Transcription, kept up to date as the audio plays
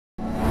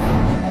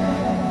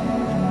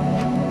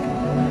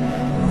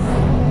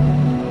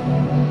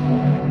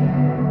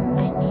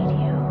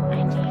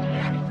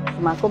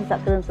មាគមសហ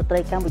គ្រិនស្ត្រី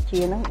កម្ពុជា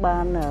ហ្នឹងបា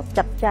ន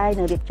ចាត់ចែង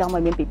និងរៀបចំឲ្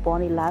យមានពិព័រ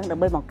ណ៍នេះឡើងដើ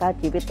ម្បីបង្កើត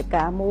ជាវេទិ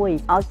កាមួយ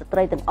ឲ្យស្ត្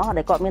រីទាំងអស់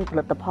ដែលគាត់មានផ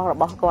លិតផលរ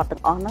បស់គាត់ទាំ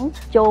ងអស់ហ្នឹង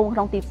ចូលក្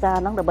នុងទីផ្សារ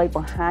ហ្នឹងដើម្បីប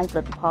ង្ហាញផ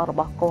លិតផលរប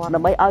ស់គាត់ដើ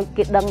ម្បីឲ្យ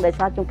គេដឹងដែល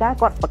ថាជួនកាល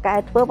គាត់បកកែ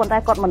ធ្វើប៉ុន្តែ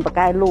គាត់មិនបក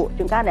កែលក់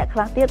ជួនកាលអ្នកខ្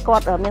លះទៀតគា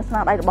ត់មានស្នា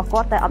ដៃរបស់គា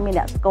ត់តែអត់មាន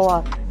អ្នកស្គាល់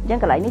អញ្ចឹង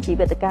កន្លែងនេះជា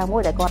វេទិកាមួ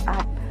យដែលគាត់អា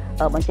ច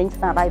បញ្ចេញ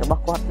ស្នាដៃរប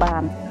ស់គាត់បា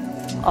ន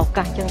ឱ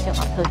កាសចឹង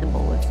អត់ធ្វើសម្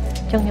បូរ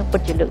ចឹងខ្ញុំពិ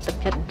តជាលើកទឹក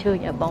ចិត្តអញ្ជើញ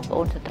ឲ្យបងប្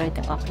អូនស្ត្រី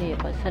ទាំងអស់គ្នា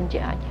បើសិនជា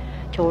អាច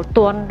ចូលត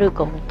ន់ឬ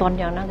ក៏មិនតន់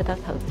យ៉ាងណាគេថា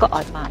ត្រូវកក់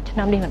ឲ្យបានឆ្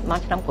នាំនេះមិនបា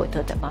នឆ្នាំក្រោយត្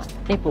រូវតែបាន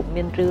នេះពុំ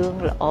មានរឿង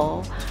ល្អ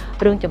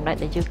រឿងចំណេះ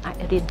ដែលយើងអាច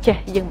រៀនចេះ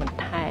យើងមិន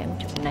ថែម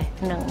ចំណេះ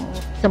និង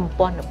សម្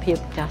ព័ន្ធភាព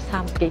ចាសា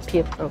មគ្គីភា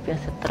ពរវាង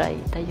ស្ត្រី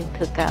តែយើង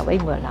ធ្វើការអ្វី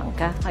មើលអលង្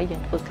ការហើយយើ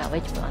ងធ្វើការអ្វី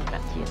ជាមួយអន្តរ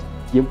ជាតិ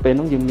យើងពេល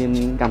នោះយើងមាន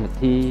កម្មវិ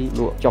ធី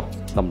លក់ចុះ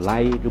តម្លៃ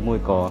ឬមួយ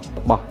ក៏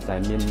របស់ដែ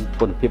លមាន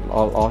គុណភាពល្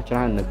អច្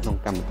រើននៅក្នុង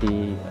កម្មវិធី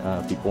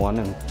ពិព័រណ៍ហ្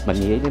នឹងមិន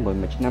ងាយទេមួយ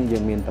ឆ្នាំយើ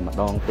ងមានតែម្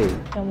ដងទេ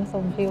ខ្ញុំសូ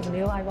មជម្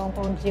រាបឲ្យបង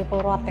ប្អូនជាពល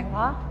រដ្ឋទាំងអ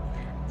ស់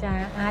ចា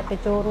អាចទៅ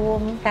ចូលរួ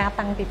មការ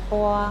តាំងពិ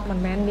ព័រណ៍មិន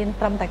មែនមាន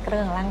ត្រឹមតែគ្រឿ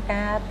ងអលង្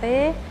ការទេ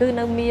គឺ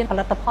នៅមានផ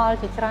លិតផល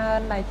ជាច្រើន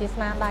ដែលជាស្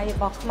នាដៃរ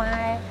បស់ខ្មែ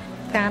រ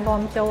ការ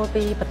នាំចូល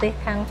ពីប្រទេស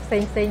ខាងផ្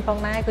សេងផង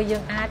ដែរគឺយើ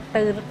ងអាច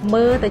ទៅ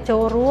មើលទៅចូ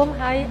លរួម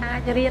ហើយអា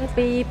ចរៀន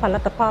ពីផលិ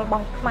តផលរប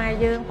ស់ខ្មែរ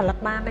យើងផលិត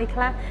បានអីខ្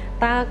លះ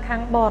តើខា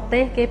ងបរទេ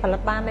សគេផលិ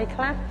តបានអី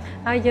ខ្លះ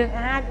ហើយយើង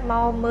អាចម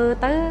កមើល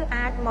ទៅ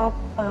អាចមក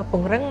ព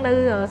ង្រឹងនៅ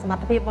សម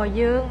ត្ថភាពរបស់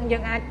យើង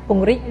អាចព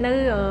ង្រីកនៅ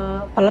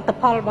ផលិត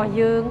ផលរបស់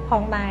យើងផ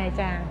ងដែរ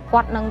ចា៎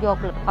គាត់នឹងយក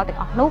ផលិតផលទាំង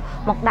អស់នោះ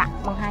មកដាក់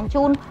បង្ហាញ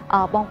ជូន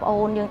បងប្អូ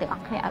នយើងទាំងអ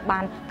ស់គ្នាឲ្យបា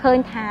នឃើញ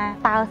ថា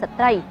តើស្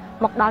ត្រី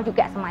មកដល់យុ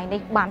គសម័យ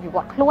នេះបានវិវ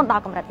ត្តខ្លួនដ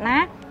ល់កម្រិតណា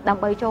ដើ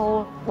ម្បីចូល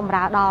បម្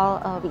រើដល់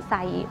វិ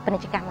ស័យពាណិ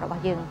ជ្ជកម្មរប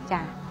ស់យើង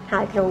ចា៎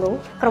ហើយក្នុងនោះ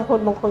ក្រុមហ៊ុន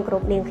បង្គន់គ្រ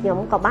ប់នាងខ្ញុំ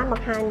ក៏បានប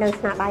ង្ហាញនៅ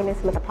ស្នាដៃនិង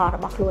សមិទ្ធផលរ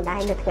បស់ខ្លួនដែ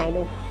រនៅថ្ងៃ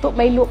នោះទោះ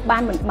បីលក់បា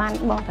នមិនបាន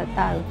បងទៅ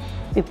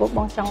ពីព្រោះប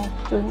ងចង់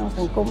ជួយក្នុងស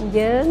ង្គម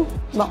យើង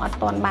បងអត់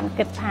ទាន់បាន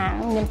គិតថា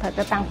ខ្ញុំត្រូវ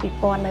ទៅតាំងពិ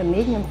ព័រណ៍នៅ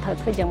នេះខ្ញុំត្រូវ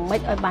ធ្វើយ៉ាងម៉េ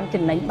ចឲ្យបាន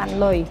ចំណេញបាន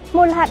លុយ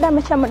មូលហេតុដែលម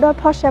ជ្ឈមណ្ឌល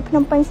ផុសស្ទែភ្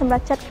នំពេញសម្រា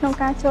ប់ចាត់ក្នុង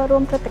ការចូលរួ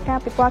មព្រឹត្តិការ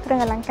ណ៍ពិព័រណ៍គ្រឿង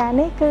អលង្ការ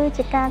នេះគឺ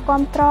ជាការ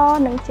គាំទ្រ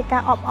និងជាកា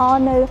រអបអរ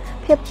នៅ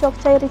ភាពជោគ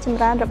ជ័យរីកច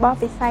ម្រើនរបស់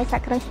វិស័យសហ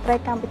គ្រិនស្ត្រី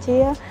កម្ពុជា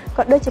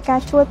ក៏ដូចជាការ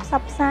ជួយផ្ស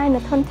ព្វផ្សាយនៅ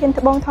ធនធាន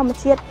ត្បូងធម្ម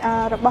ជាតិ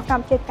របស់ក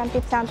ម្ពុជាកាន់ទី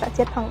ផ្សារអន្តរ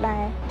ជាតិផងដែ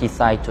រ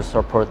Decide to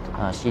support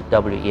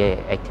CWA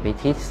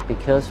activities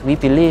because we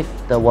believe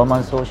the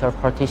women's social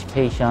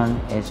participation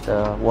is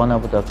one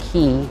of the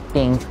key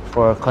things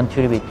for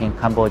contributing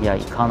Cambodia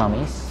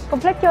economies. កុំ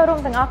ភ្លេចចូលរួម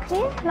ទាំងអស់គ្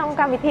នាក្នុង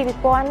កម្មវិធីពិ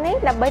ព័រណ៍នេះ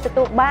ដើម្បីទ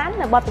ទួលបាន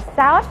នូវបទពិ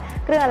សោធន៍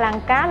គ្រឿងអល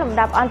ង្ការលំ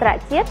ដាប់អន្តរ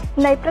ជាតិ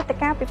នៃព្រឹត្តិ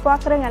ការណ៍ពិព័រ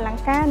ណ៍គ្រឿងអល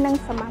ង្ការនិង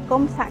សមាគ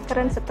មសហគ្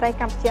រិនស្ត្រី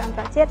កម្ពុជាអន្ត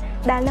រជាតិ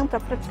ដែលនឹងប្រ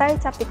ព្រឹត្តទៅ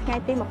ចាប់ពីថ្ងៃ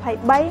ទី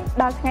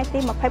23ដល់ថ្ងៃទី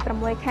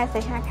26ខែ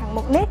សីហាខាង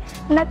មុខនេះ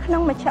នៅក្នុ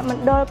ងមជ្ឈម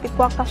ណ្ឌលពិ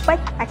ព័រណ៍កោះពេ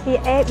ជ្រអគារ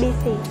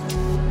ABC